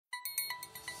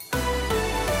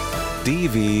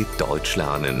DW Deutsch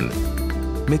lernen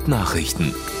mit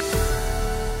Nachrichten.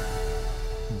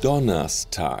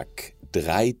 Donnerstag,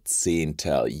 13.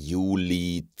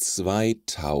 Juli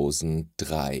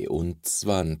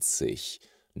 2023,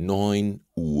 9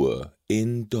 Uhr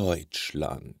in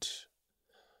Deutschland.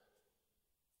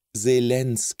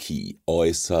 Selenskyj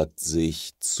äußert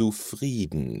sich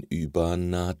zufrieden über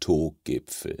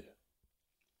NATO-Gipfel.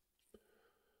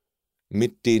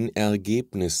 Mit den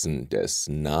Ergebnissen des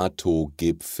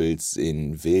NATO-Gipfels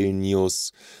in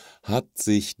Vilnius hat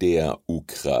sich der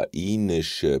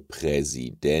ukrainische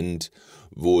Präsident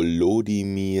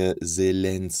Volodymyr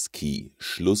Selenskyj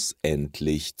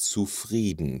schlussendlich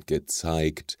zufrieden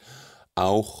gezeigt,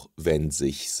 auch wenn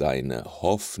sich seine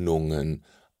Hoffnungen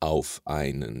auf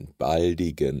einen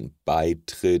baldigen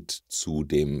Beitritt zu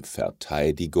dem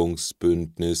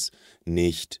Verteidigungsbündnis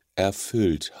nicht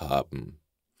erfüllt haben.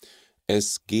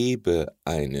 Es gebe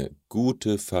eine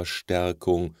gute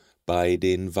Verstärkung bei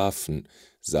den Waffen,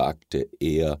 sagte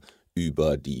er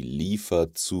über die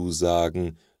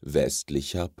Lieferzusagen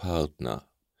westlicher Partner.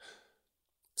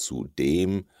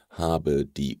 Zudem habe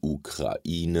die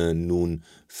Ukraine nun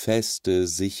feste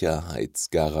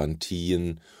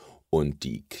Sicherheitsgarantien und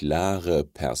die klare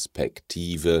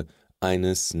Perspektive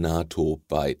eines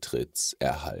NATO-Beitritts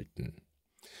erhalten.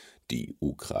 Die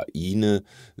Ukraine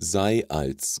sei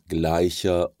als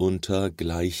Gleicher unter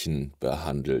Gleichen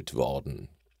behandelt worden.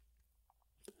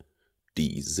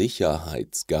 Die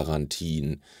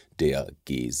Sicherheitsgarantien der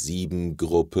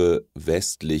G7-Gruppe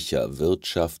westlicher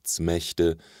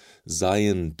Wirtschaftsmächte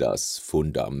seien das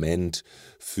Fundament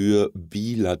für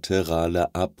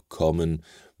bilaterale Abkommen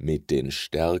mit den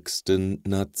stärksten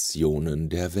Nationen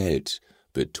der Welt,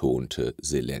 betonte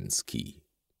Selenskyj.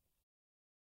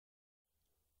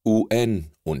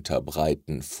 UN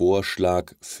unterbreiten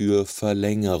Vorschlag für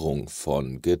Verlängerung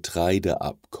von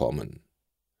Getreideabkommen.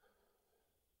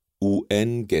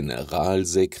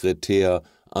 UN-Generalsekretär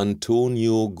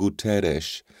Antonio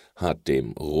Guterres hat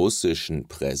dem russischen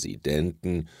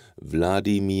Präsidenten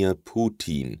Wladimir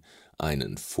Putin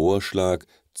einen Vorschlag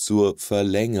zur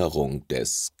Verlängerung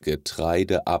des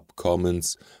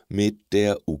Getreideabkommens mit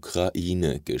der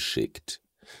Ukraine geschickt.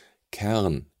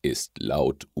 Kern ist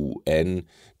laut UN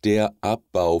der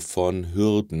Abbau von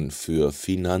Hürden für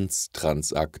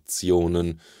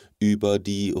Finanztransaktionen über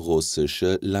die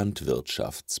russische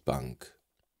Landwirtschaftsbank.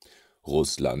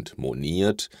 Russland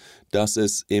moniert, dass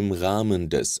es im Rahmen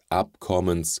des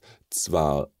Abkommens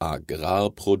zwar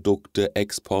Agrarprodukte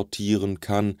exportieren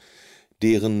kann,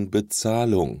 deren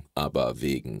Bezahlung aber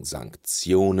wegen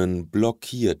Sanktionen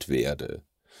blockiert werde.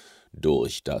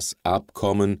 Durch das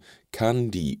Abkommen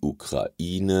kann die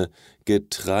Ukraine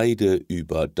Getreide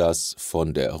über das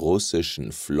von der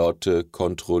russischen Flotte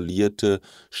kontrollierte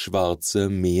Schwarze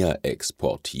Meer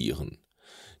exportieren.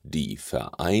 Die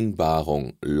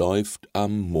Vereinbarung läuft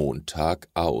am Montag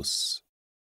aus.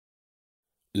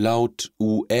 Laut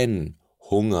UN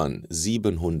hungern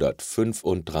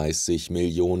 735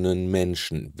 Millionen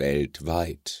Menschen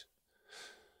weltweit.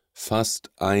 Fast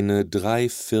eine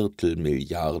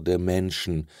Dreiviertelmilliarde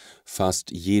Menschen, fast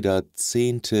jeder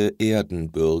 10.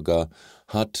 Erdenbürger,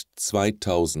 hat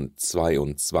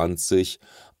 2022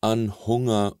 an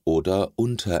Hunger oder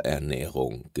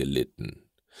Unterernährung gelitten.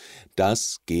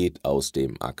 Das geht aus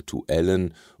dem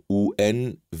aktuellen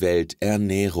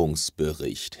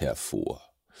UN-Welternährungsbericht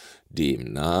hervor.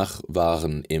 Demnach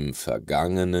waren im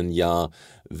vergangenen Jahr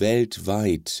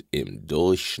weltweit im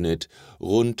Durchschnitt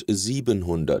rund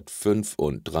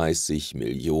 735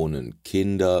 Millionen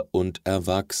Kinder und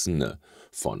Erwachsene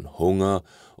von Hunger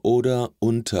oder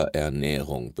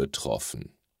Unterernährung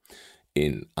betroffen.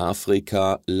 In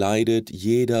Afrika leidet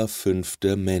jeder 5.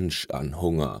 Mensch an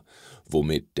Hunger,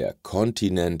 womit der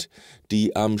Kontinent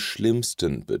die am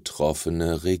schlimmsten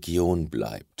betroffene Region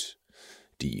bleibt.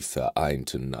 Die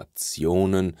Vereinten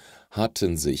Nationen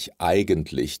hatten sich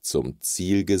eigentlich zum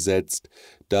Ziel gesetzt,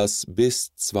 dass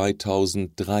bis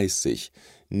 2030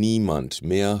 niemand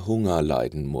mehr Hunger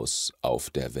leiden muss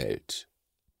auf der Welt.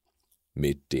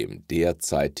 Mit dem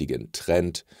derzeitigen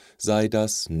Trend sei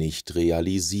das nicht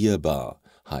realisierbar,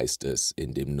 heißt es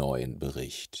in dem neuen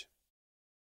Bericht.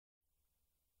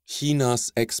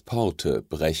 Chinas Exporte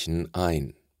brechen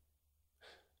ein.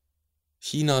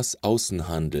 Chinas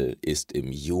Außenhandel ist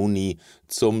im Juni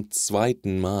zum 2.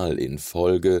 Mal in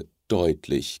Folge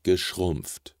deutlich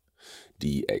geschrumpft.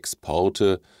 Die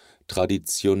Exporte,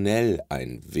 traditionell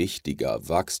ein wichtiger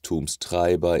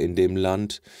Wachstumstreiber in dem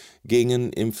Land,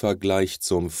 gingen im Vergleich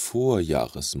zum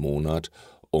Vorjahresmonat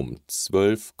um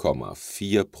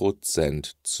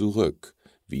 12,4% zurück,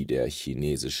 wie der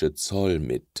chinesische Zoll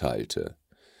mitteilte.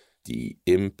 Die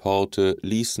Importe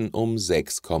ließen um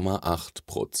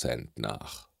 6,8%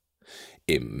 nach.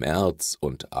 Im März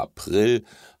und April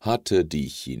hatte die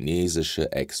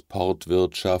chinesische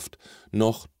Exportwirtschaft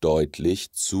noch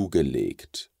deutlich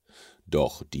zugelegt.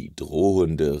 Doch die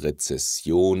drohende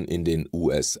Rezession in den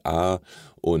USA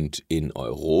und in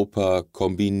Europa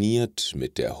kombiniert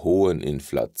mit der hohen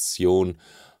Inflation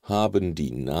haben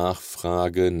die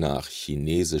Nachfrage nach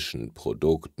chinesischen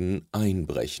Produkten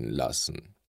einbrechen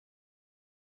lassen.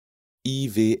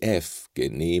 IWF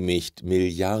genehmigt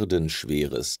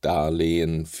milliardenschweres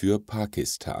Darlehen für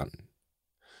Pakistan.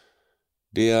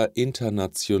 Der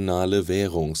Internationale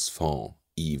Währungsfonds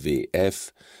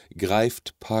IWF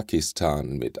greift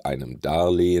Pakistan mit einem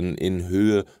Darlehen in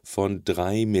Höhe von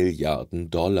 3 Milliarden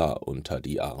Dollar unter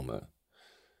die Arme.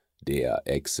 Der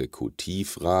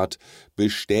Exekutivrat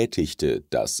bestätigte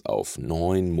das auf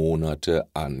 9 Monate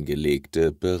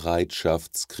angelegte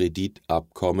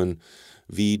Bereitschaftskreditabkommen,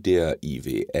 wie der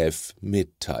IWF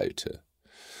mitteilte.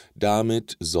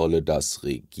 Damit solle das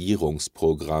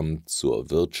Regierungsprogramm zur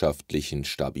wirtschaftlichen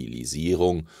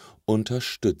Stabilisierung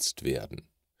unterstützt werden.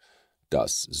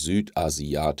 Das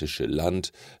südasiatische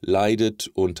Land leidet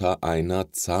unter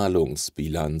einer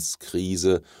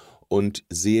Zahlungsbilanzkrise und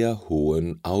sehr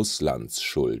hohen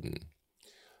Auslandsschulden.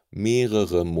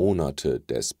 Mehrere Monate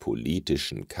des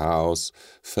politischen Chaos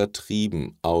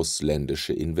vertrieben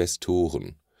ausländische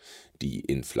Investoren. Die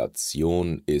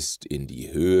Inflation ist in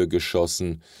die Höhe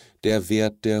geschossen, der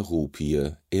Wert der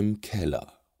Rupie im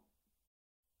Keller.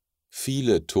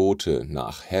 Viele Tote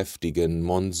nach heftigen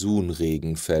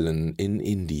Monsunregenfällen in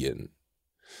Indien.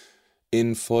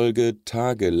 Infolge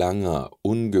tagelanger,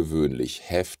 ungewöhnlich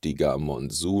heftiger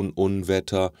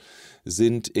Monsununwetter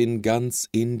sind in ganz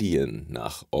Indien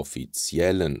nach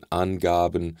offiziellen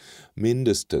Angaben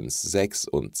mindestens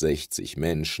 66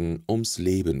 Menschen ums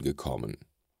Leben gekommen.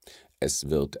 Es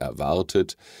wird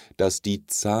erwartet, dass die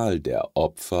Zahl der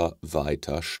Opfer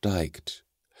weiter steigt.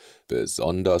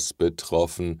 Besonders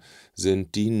betroffen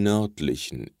sind die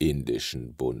nördlichen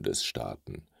indischen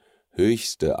Bundesstaaten.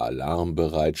 Höchste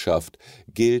Alarmbereitschaft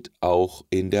gilt auch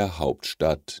in der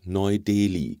Hauptstadt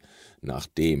Neu-Delhi,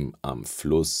 nachdem am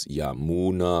Fluss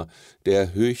Yamuna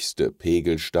der höchste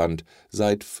Pegelstand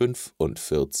seit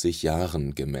 45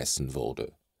 Jahren gemessen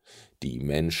wurde. Die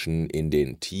Menschen in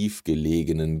den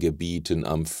tiefgelegenen Gebieten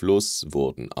am Fluss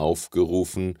wurden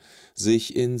aufgerufen,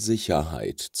 sich in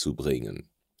Sicherheit zu bringen.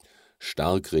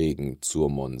 Starkregen zur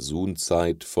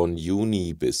Monsunzeit von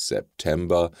Juni bis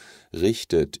September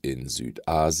richtet in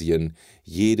Südasien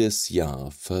jedes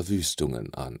Jahr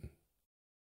Verwüstungen an.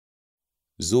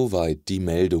 Soweit die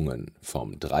Meldungen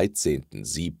vom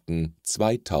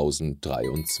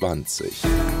 13.07.2023.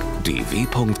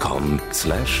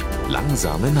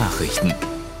 dw.com/langsame Nachrichten